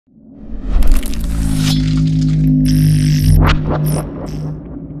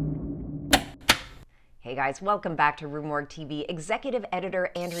Hey guys, welcome back to RUE MORGUE TV. Executive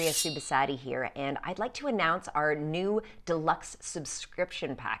Editor Andrea Subissati here, and I'd like to announce our new deluxe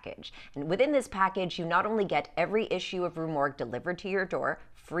subscription package. And within this package, you not only get every issue of RUE MORGUE delivered to your door,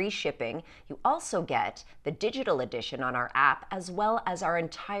 free shipping, you also get the digital edition on our app, as well as our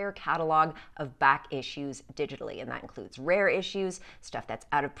entire catalog of back issues digitally. And that includes rare issues, stuff that's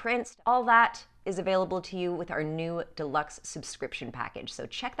out of print, all that is available to you with our new deluxe subscription package. So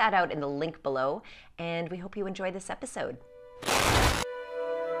check that out in the link below, and we hope you enjoy this episode.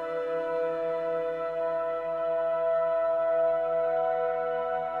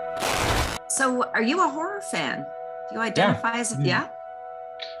 So are you a horror fan? Do you identify as a, yeah?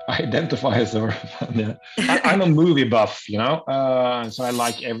 I identify as a horror fan. Yeah. I'm a movie buff, so I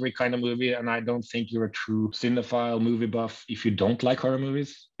like every kind of movie, and I don't think you're a true cinephile movie buff if you don't like horror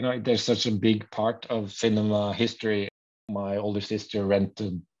movies. There's such a big part of cinema history. My older sister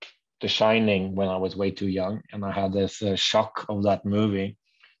rented The Shining when I was way too young, and I had this shock of that movie.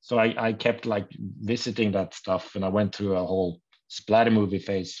 So I kept visiting that stuff, and I went through a whole splatter movie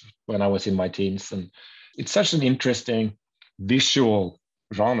phase when I was in my teens. And it's such an interesting visual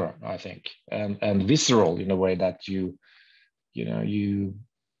genre, I think, and visceral in a way that your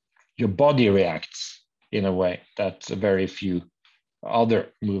body reacts in a way that very few other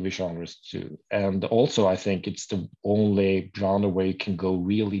movie genres do. And also, I think it's the only genre where you can go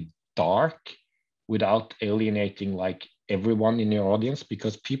really dark without alienating everyone in your audience,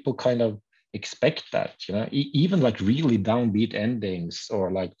 because people kind of expect that, even really downbeat endings, or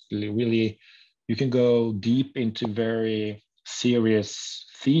really, you can go deep into very serious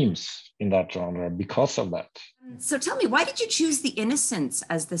themes in that genre because of that. So tell me, why did you choose the innocents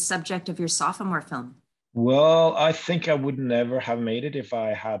as the subject of your sophomore film? Well, I think I would never have made it if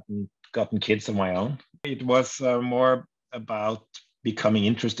I hadn't gotten kids of my own. It was more about becoming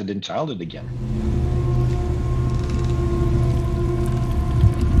interested in childhood again.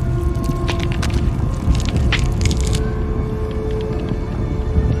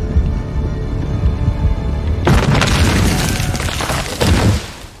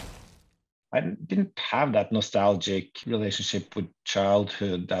 I didn't have that nostalgic relationship with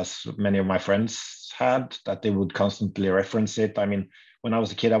childhood as many of my friends had, that they would constantly reference it. I mean, when I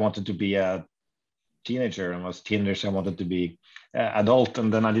was a kid, I wanted to be a teenager, and when I was a teenager, I wanted to be adult.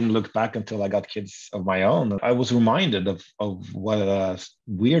 And then I didn't look back until I got kids of my own. I was reminded of what a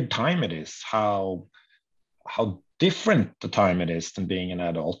weird time it is, how different the time it is than being an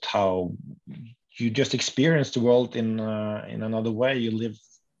adult, how you just experience the world in another way. You live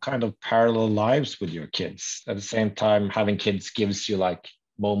kind of parallel lives with your kids. At the same time, having kids gives you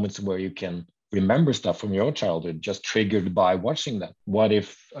moments where you can remember stuff from your childhood just triggered by watching them. What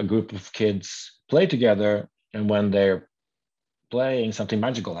if a group of kids play together, and when they're playing, something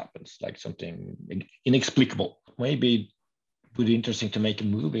magical happens, something inexplicable? Maybe it would be interesting to make a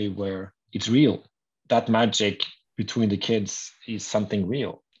movie where it's real. That magic between the kids is something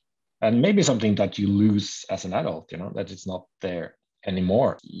real, and maybe something that you lose as an adult, that it's not there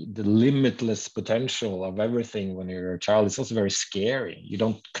anymore. The limitless potential of everything when you're a child is also very scary. You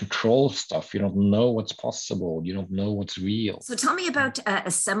don't control stuff. You don't know what's possible. You don't know what's real. So tell me about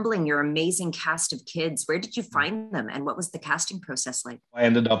assembling your amazing cast of kids. Where did you find them, and what was the casting process like? I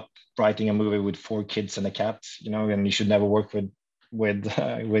ended up writing a movie with 4 kids and a cat, and you should never work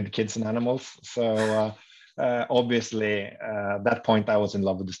with kids and animals. So obviously, at that point, I was in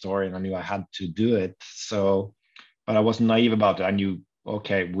love with the story, and I knew I had to do it. But I wasn't naive about it. I knew,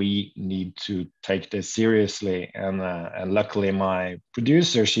 okay, we need to take this seriously. And luckily my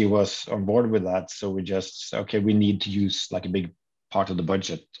producer, she was on board with that. So we just, okay, we need to use a big part of the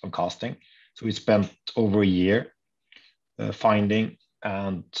budget on casting. So we spent over a year finding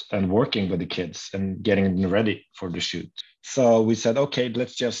and working with the kids and getting them ready for the shoot. So we said, okay,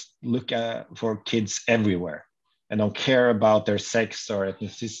 let's just look for kids everywhere. And don't care about their sex or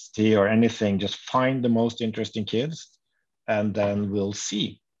ethnicity or anything. Just find the most interesting kids, and then we'll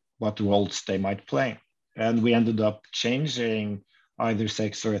see what roles they might play. And we ended up changing either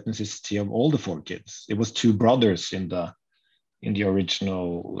sex or ethnicity of all the 4 kids. It was 2 brothers in the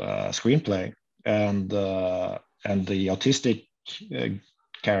original screenplay, and the autistic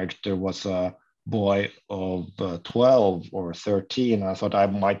character was a boy of 12 or 13. I thought I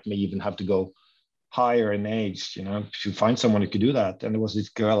might even have to go higher in age, to find someone who could do that. And there was this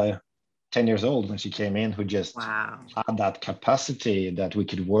girl, 10 years old when she came in, who just had that capacity that we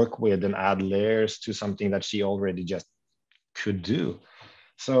could work with and add layers to something that she already just could do.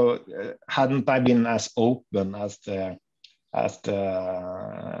 So hadn't I been as open as the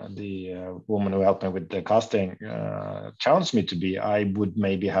woman who helped me with the casting challenged me to be, I would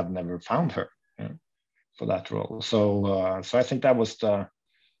maybe have never found her, you know, for that role. So I think that was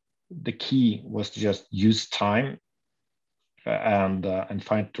the key, was to just use time and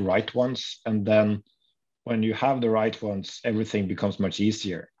find the right ones. And then when you have the right ones, everything becomes much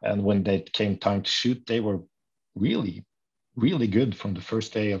easier. And when they came time to shoot, they were really, really good from the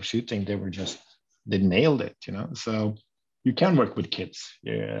first day of shooting. They nailed it, you know. So you can work with kids,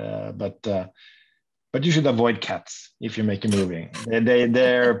 yeah, but you should avoid cats if you make a movie.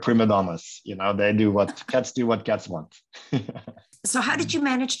 They're prima donnas, you know. They do what cats want. So how did you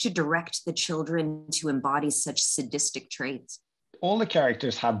manage to direct the children to embody such sadistic traits? All the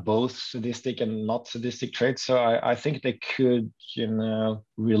characters have both sadistic and not sadistic traits, so I think they could, you know,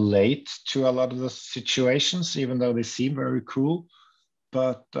 relate to a lot of the situations, even though they seem very cruel.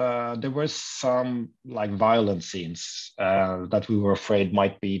 But there were some like violent scenes that we were afraid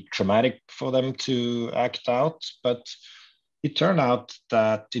might be traumatic for them to act out. But it turned out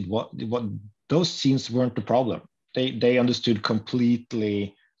that those scenes weren't the problem. They understood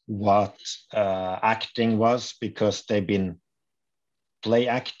completely what acting was, because they've been play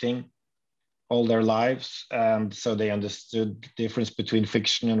acting all their lives, and so they understood the difference between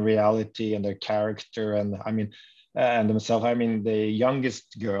fiction and reality and their character. And I mean, and themselves. I mean, the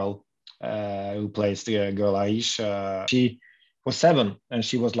youngest girl who plays the girl Aisha, she was 7, and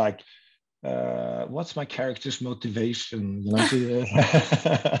she was like, "What's my character's motivation?" You know,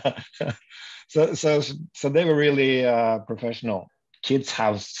 so they were really professional. Kids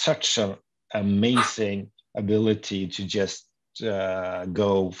have such an amazing ability to just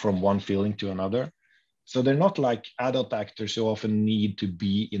go from one feeling to another. So they're not like adult actors who often need to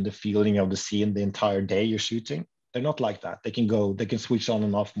be in the feeling of the scene the entire day you're shooting. They're not like that. They can switch on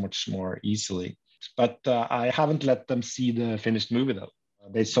and off much more easily. But I haven't let them see the finished movie though.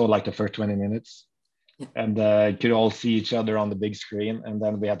 They saw like the first 20 minutes and could all see each other on the big screen. And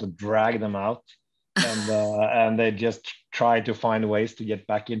then we had to drag them out. And they just tried to find ways to get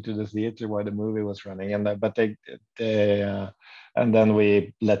back into the theater where the movie was running. And and then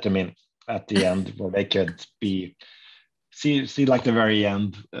we let them in at the end, where they could see like the very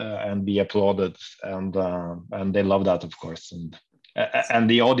end and be applauded, and they love that, of course, and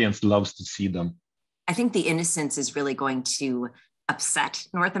the audience loves to see them. I think the innocence is really going to upset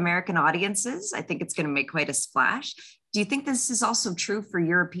North American audiences. I think it's going to make quite a splash. Do you think this is also true for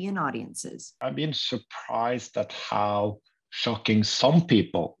European audiences? I've been surprised at how shocking some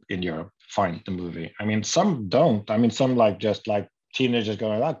people in Europe find the movie. I mean, some don't. I mean, some just like teenagers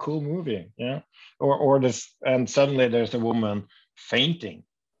going, "Ah, cool movie," yeah. Or this, and suddenly there's a woman fainting,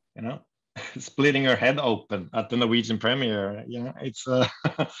 you know, splitting her head open at the Norwegian premiere. You know, it's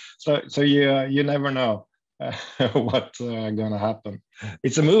so you never know what's gonna happen.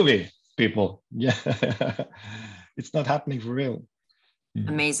 It's a movie, people. Yeah, it's not happening for real.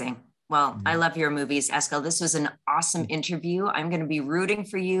 Amazing. Well, I love your movies, Eskil. This was an awesome interview. I'm going to be rooting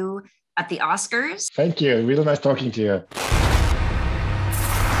for you at the Oscars. Thank you. Really nice talking to you.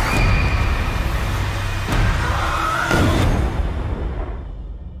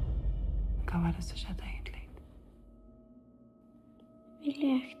 Hva var det som skjedde egentlig? Vi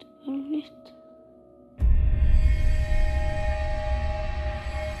lekte.